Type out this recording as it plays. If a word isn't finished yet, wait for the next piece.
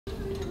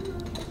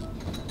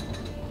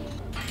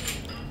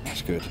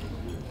looks good.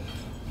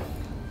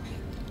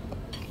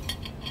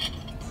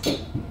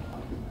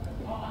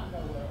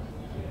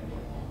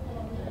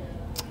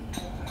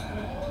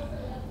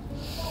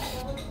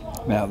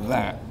 Now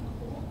that.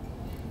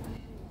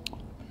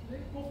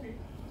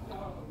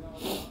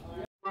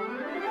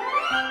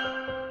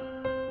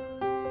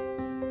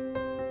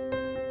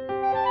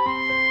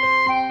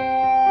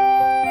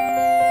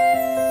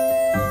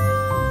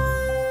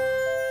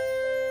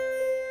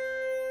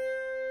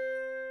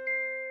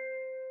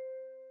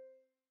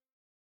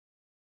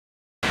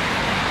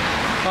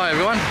 Hi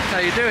everyone, how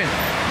you doing?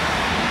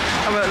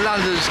 I'm at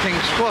London's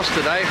King's Cross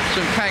today,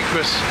 St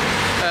Pancras.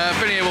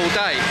 Been here all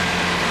day,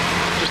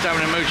 just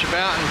having a mooch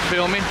about and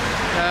filming.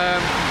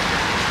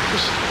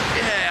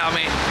 Yeah, I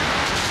mean,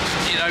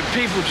 you know,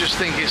 people just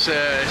think it's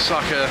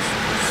like a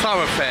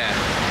thoroughfare.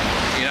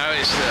 You know,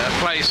 it's a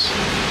place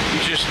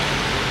you just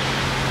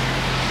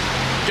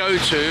go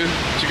to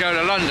go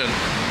to London.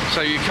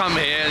 So you come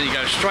here and you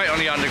go straight on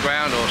the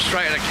underground or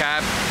straight in a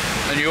cab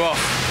and you're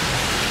off.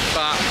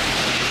 But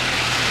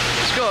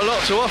it's got a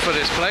lot to offer,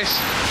 this place.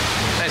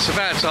 It's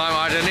about time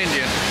I had an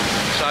Indian,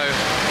 so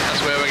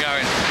that's where we're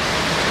going.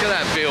 Look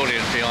at that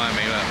building behind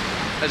me. Look.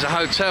 There's a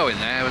hotel in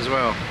there as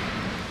well.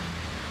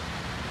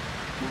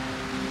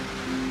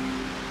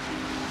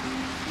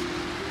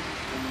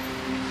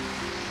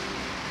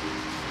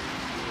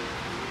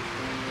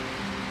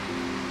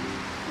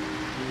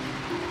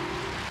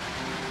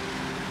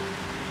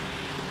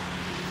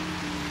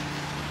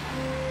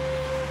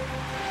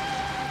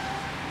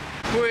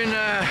 We're in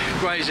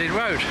Gray's Inn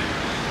Road,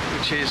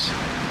 which is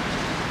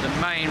the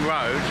main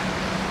road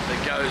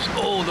that goes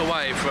all the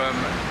way from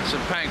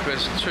St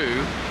Pancras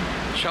to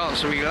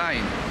Chancery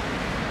Lane.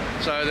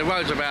 So the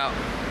road's about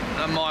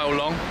a mile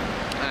long,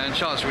 and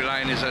Chancery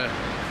Lane is an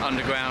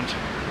underground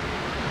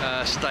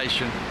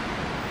station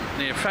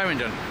near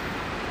Farringdon.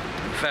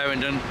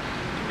 Farringdon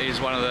is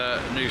one of the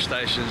new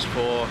stations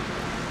for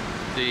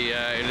the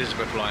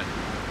Elizabeth line.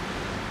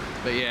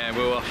 But yeah,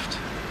 we're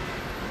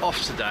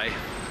off today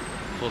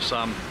for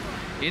some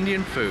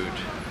Indian food.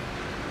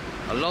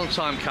 A long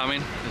time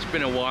coming, it's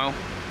been a while.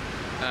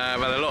 I've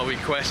had a lot of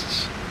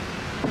requests,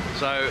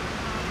 so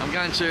I'm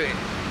going to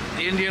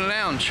the Indian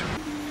Lounge.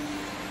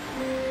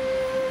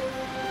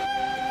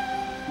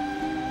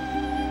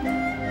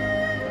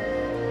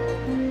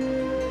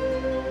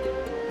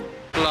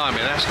 Blimey,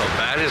 that's not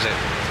bad, is it?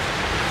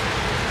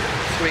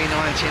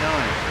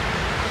 $3.99.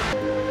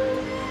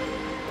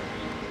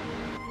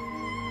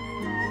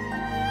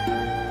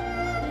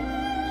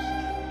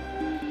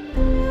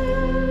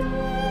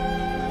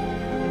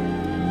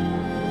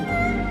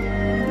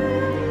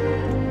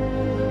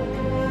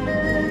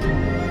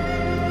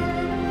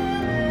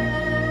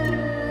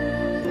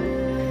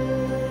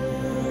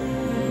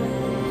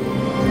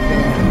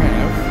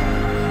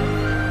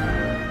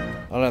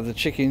 I'll have the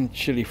chicken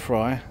chilli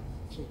fry.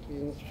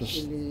 Chicken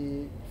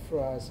chilli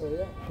fry, so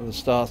yeah. For the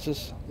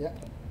starters. Yeah.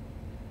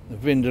 The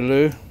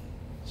Vindaloo.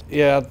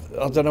 Yeah,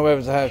 I don't know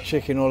whether to have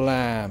chicken or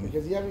lamb.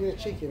 Because you're having your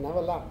chicken, have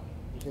a lamb.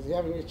 Because you're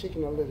having your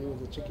chicken already with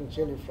the chicken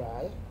chilli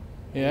fry.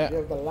 Yeah. If you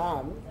have the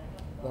lamb,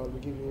 that will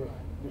give you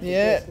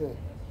yeah.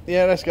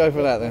 Yeah, let's go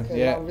for that then. Okay,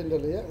 yeah. Lamb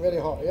Vindaloo, yeah? Very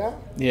hot, yeah?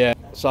 Yeah.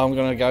 So I'm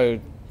gonna go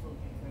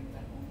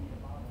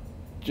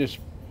just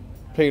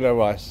pilo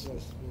rice.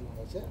 Yes,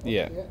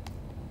 yeah. Yeah.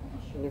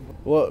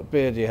 What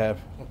beer do you have?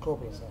 A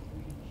Cobra, sir.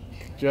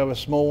 Do you have a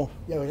small?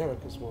 Yeah, we have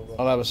a small beer.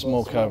 I'll have a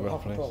small Cobra,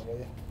 please. Cobra,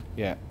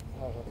 yeah.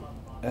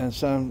 And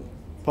some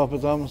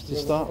papadoms to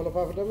start?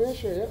 Papadom, yeah,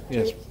 sure, yeah.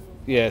 Yes.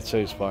 Yeah,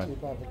 two's fine. Two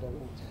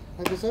papadom.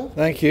 Thank you, sir.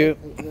 Thank you.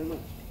 Thank you very much.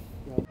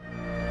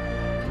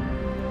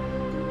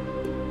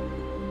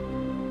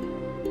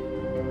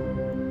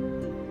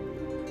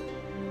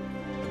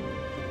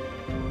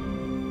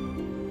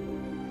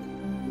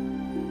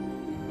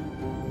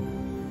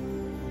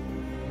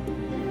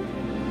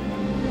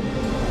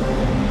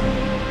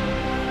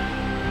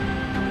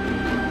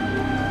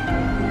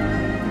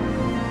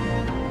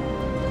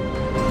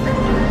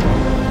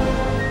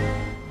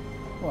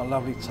 What a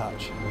lovely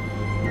touch.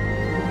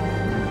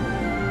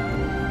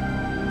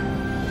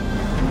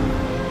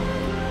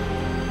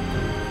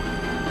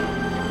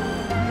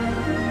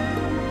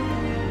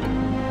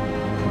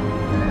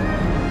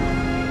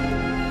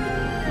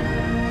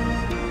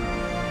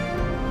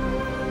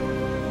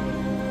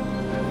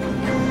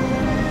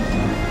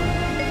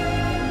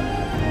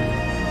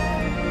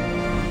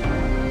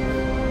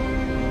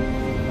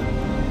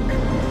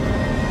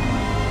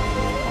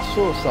 I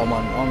saw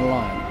someone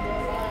online,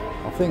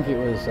 I think it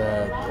was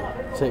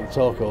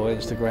TikTok or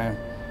Instagram,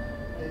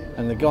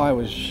 and the guy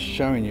was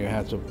showing you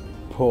how to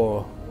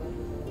pour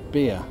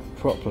beer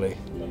properly.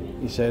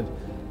 He said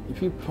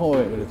if you pour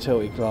it with a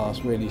tilted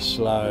glass really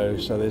slow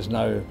so there's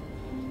no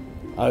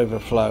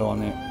overflow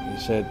on it, he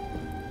said,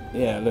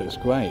 yeah, it looks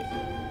great,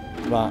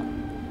 but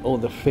all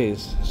the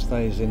fizz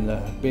stays in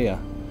the beer.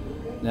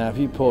 Now if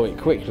you pour it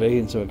quickly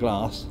into a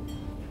glass,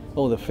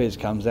 all the fizz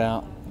comes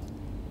out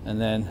and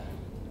then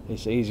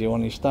it's easier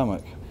on your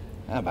stomach.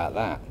 How about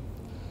that?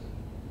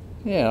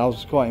 Yeah, I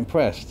was quite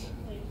impressed.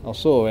 I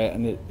saw it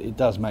and it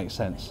does make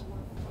sense.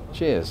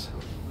 Cheers.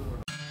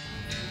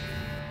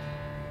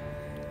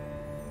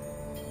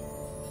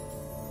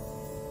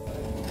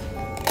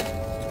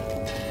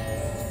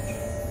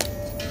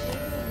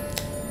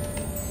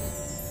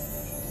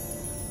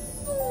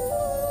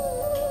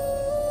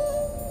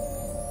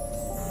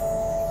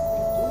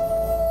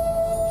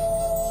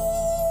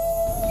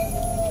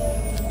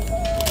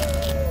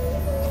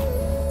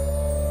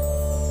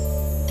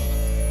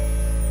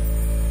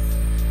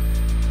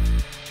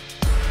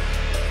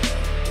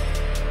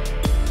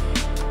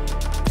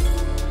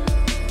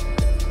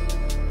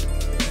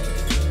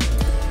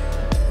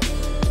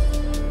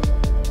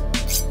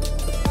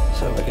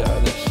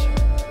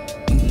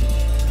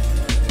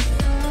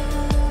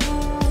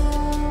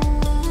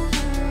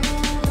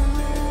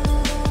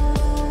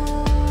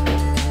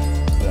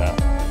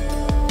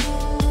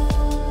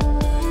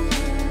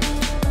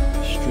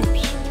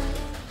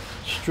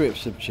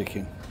 Strips of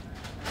chicken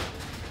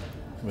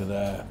with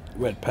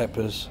red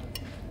peppers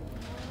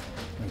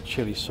and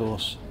chili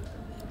sauce.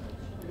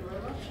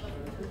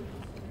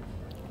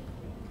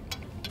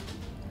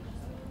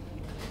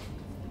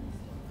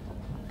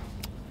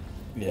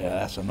 Yeah,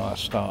 that's a nice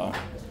starter.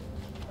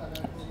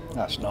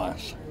 That's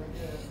nice.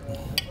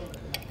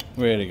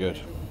 Really good.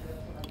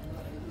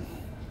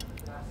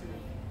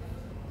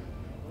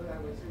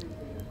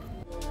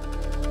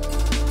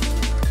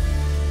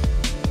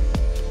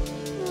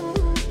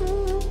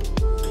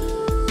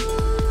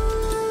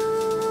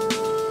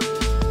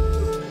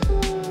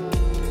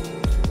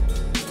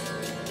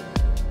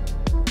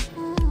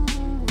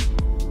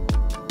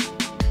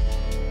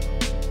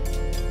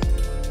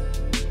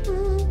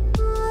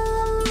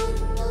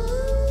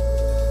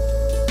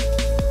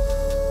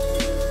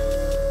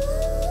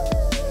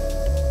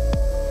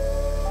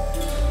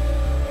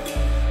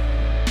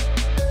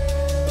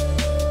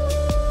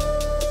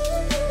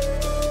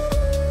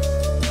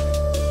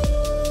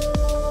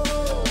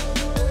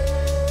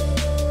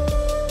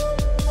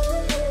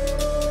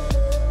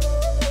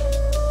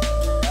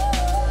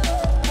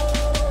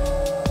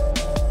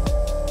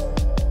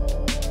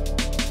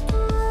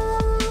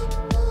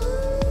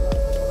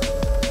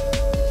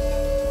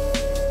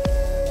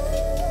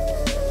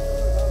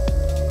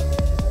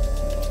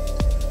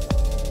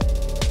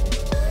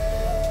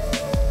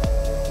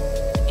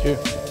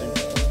 Thank you.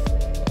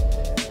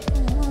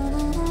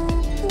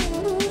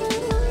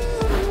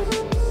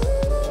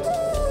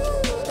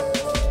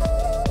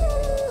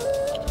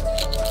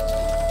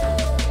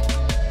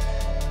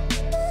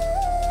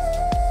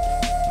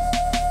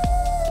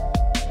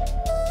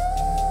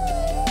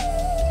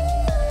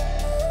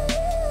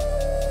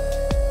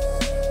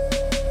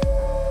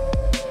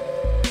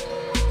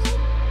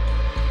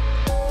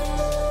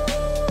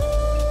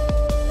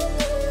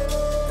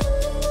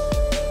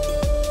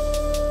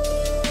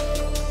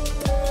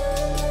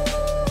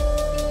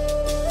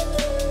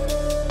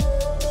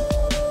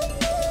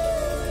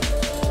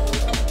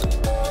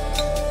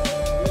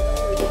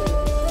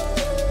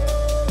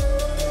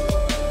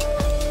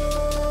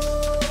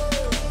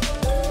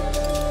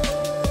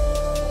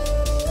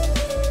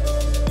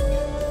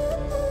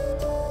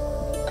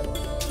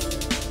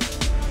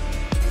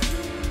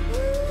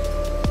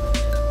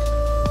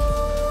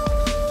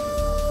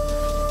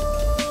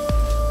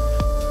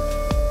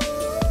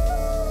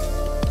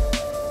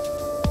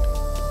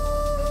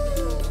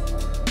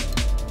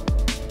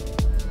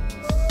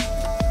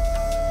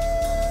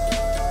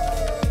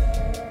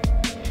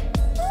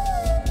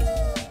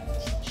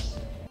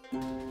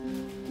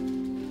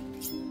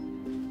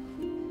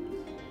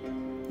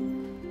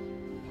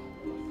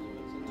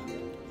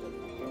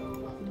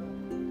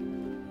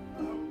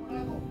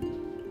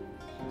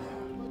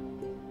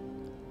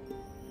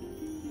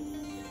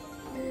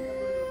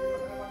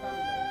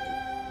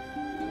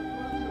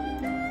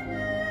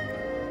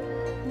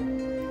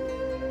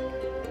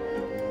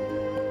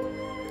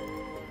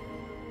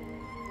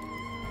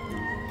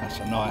 That's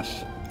a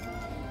nice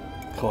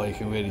core, you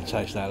can really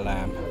taste that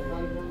lamb.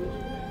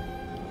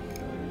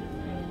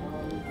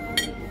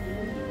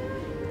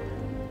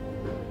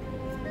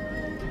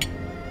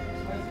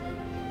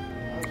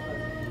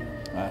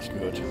 That's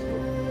good.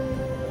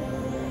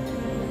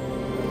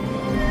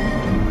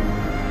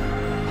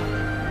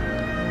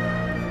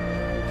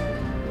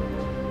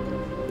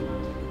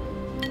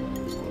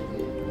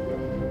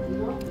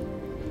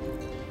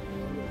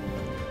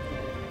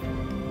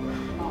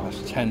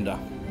 That's tender.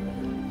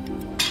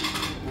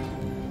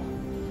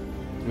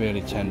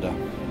 Really tender.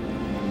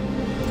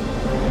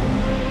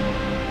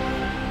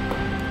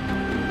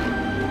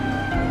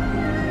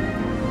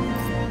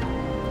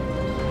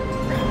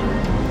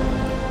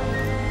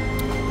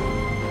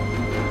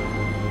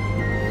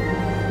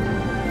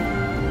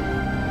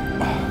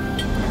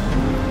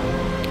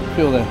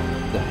 Feel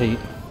the heat.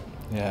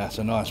 Yeah, it's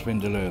a nice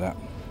Vindaloo, that.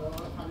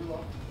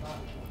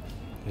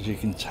 Because you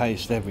can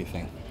taste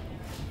everything,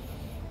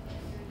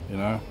 you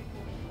know,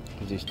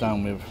 because it's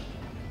done with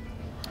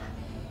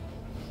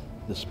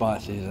the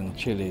spices and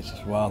chilies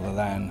rather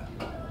than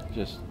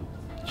just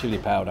chili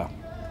powder.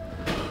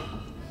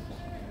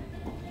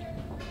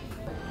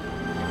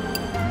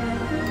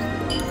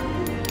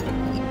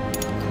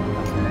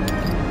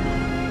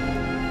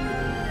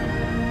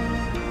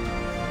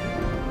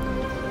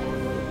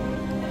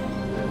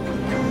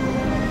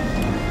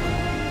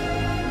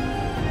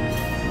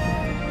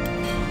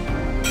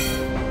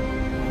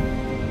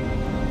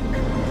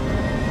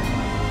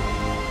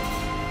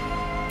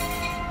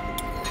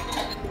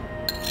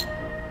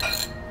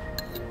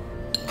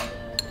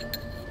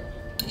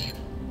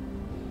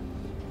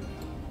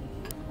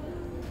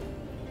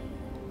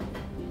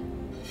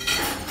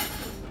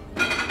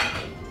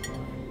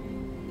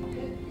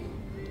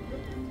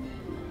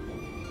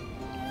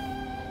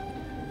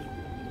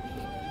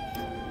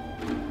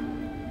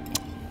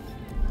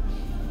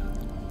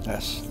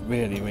 That's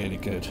really, really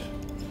good.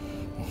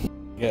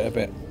 Get a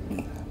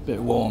bit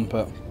warm,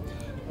 but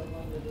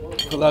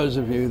for those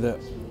of you that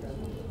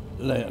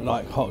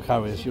like hot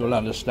curries, you'll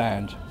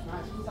understand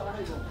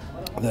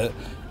that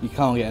you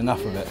can't get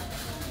enough of it.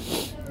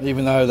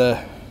 Even though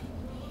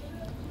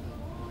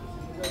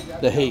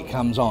the heat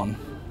comes on,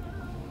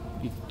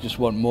 you just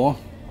want more.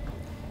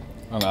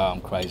 I know, I'm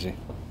crazy.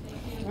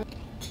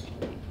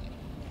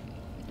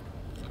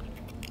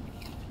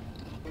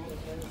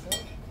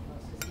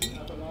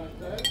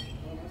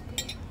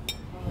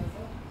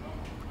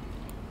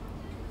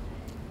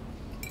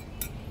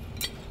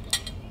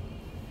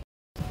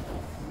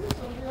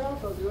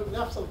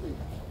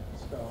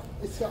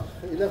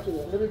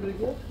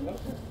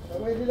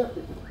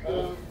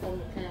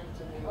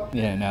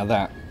 Yeah, now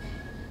that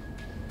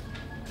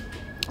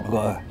I've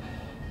got a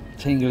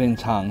tingling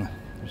tongue,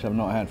 which I've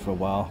not had for a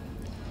while,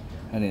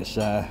 and it's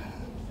a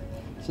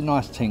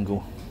nice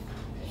tingle.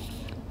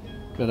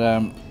 But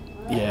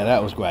yeah,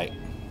 that was great.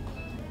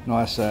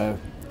 Nice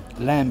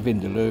lamb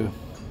vindaloo,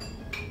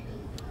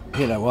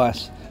 pillow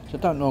rice, which I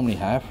don't normally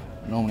have.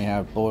 I normally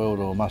have boiled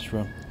or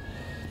mushroom.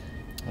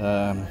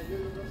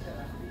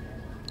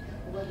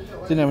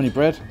 Didn't have any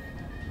bread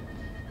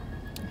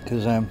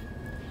because I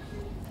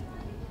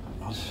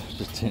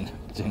just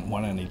didn't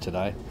want any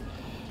today.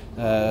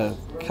 A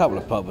couple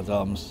of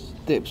papadoms,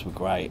 dips were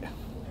great.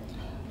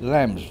 The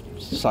lamb's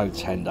so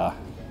tender.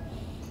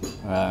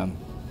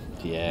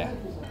 Yeah,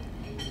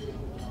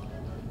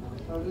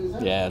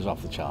 it was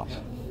off the charts.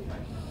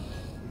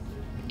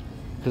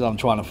 Because I'm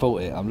trying to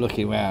fault it, I'm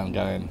looking around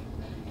going,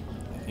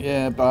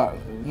 yeah, but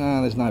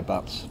no, there's no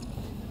buts.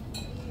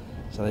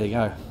 So there you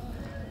go.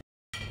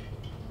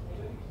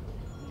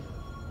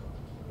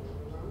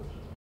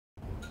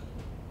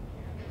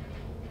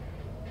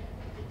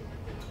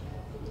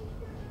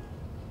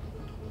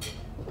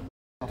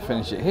 I'll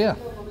finish it here.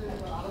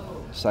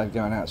 Save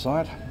going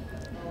outside.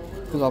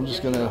 Because I'm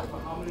just going to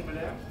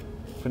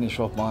finish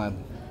off my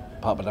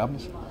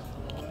papadoms.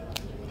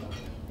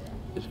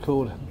 It's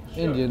called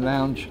Indian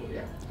Lounge.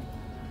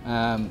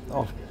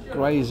 Off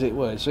Grazing,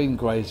 well, it's in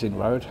Grazing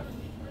Road.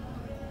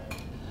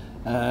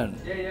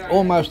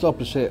 Almost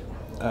opposite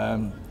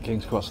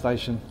King's Cross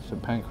Station,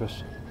 St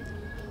Pancras.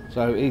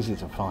 So easy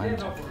to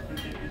find.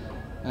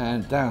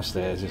 And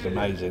downstairs is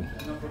amazing.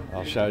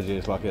 I'll show you,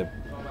 it's like an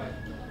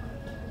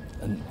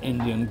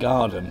Indian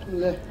garden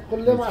with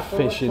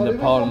fish in the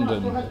pond,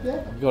 and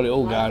you've got it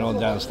all going on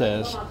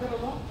downstairs.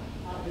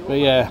 But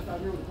yeah,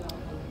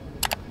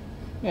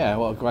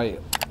 what a great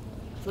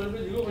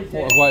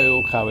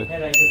little curry.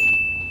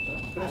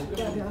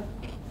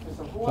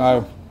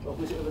 So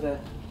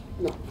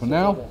for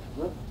now,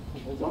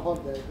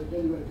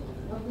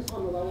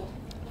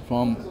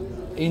 from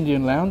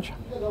Indian Lounge,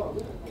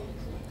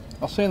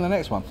 I'll see you in the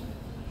next one.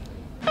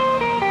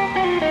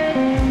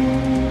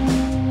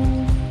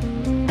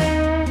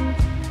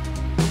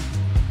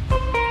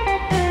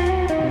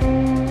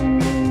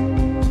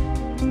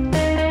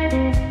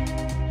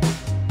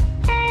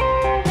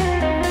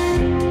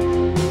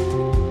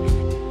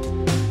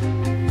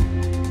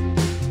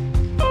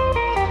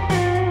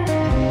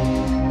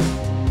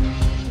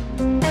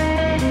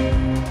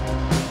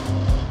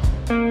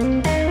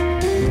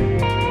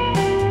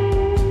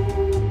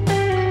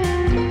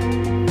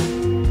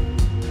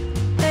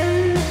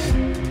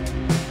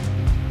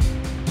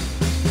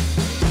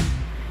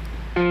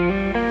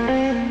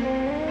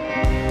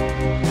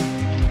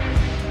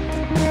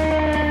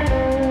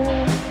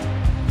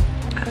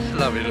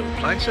 Lovely little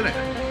place, isn't it?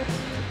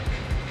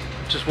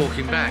 Just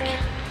walking back.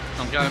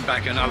 I'm going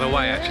back another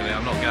way actually.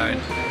 I'm not going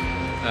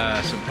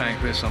St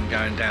Pancras, I'm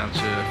going down to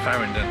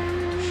Farringdon.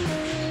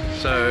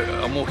 So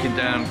I'm walking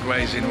down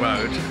Grazing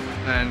Road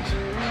and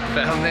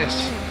found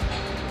this.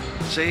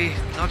 See,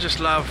 I just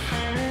love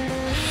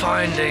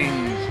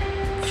finding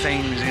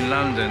things in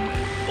London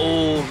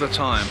all the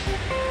time.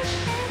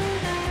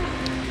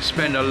 You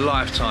spend a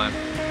lifetime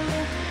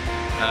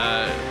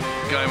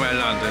going around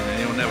London and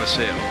you'll never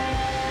see it all.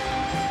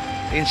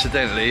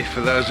 Incidentally, for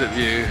those of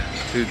you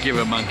who give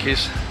a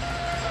monkeys,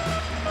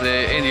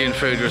 the Indian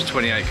food was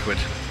 28 quid.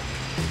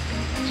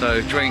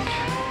 So drink,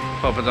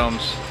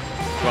 papadoms,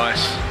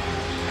 rice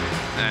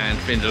and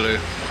Vindaloo.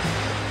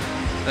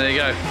 There you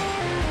go.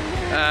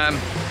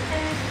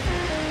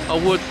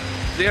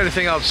 The only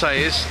thing I'd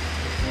say is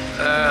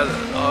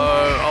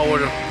I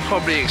would have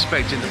probably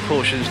expected the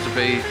portions to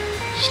be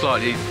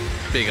slightly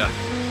bigger.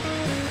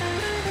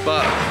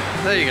 But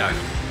there you go.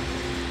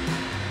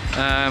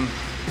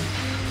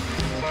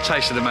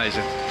 Tasted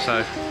amazing,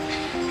 so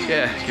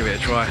yeah, give it a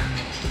try.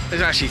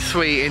 There's actually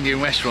 3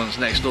 Indian restaurants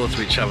next door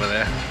to each other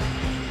there.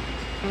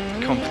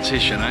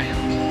 Competition,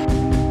 eh?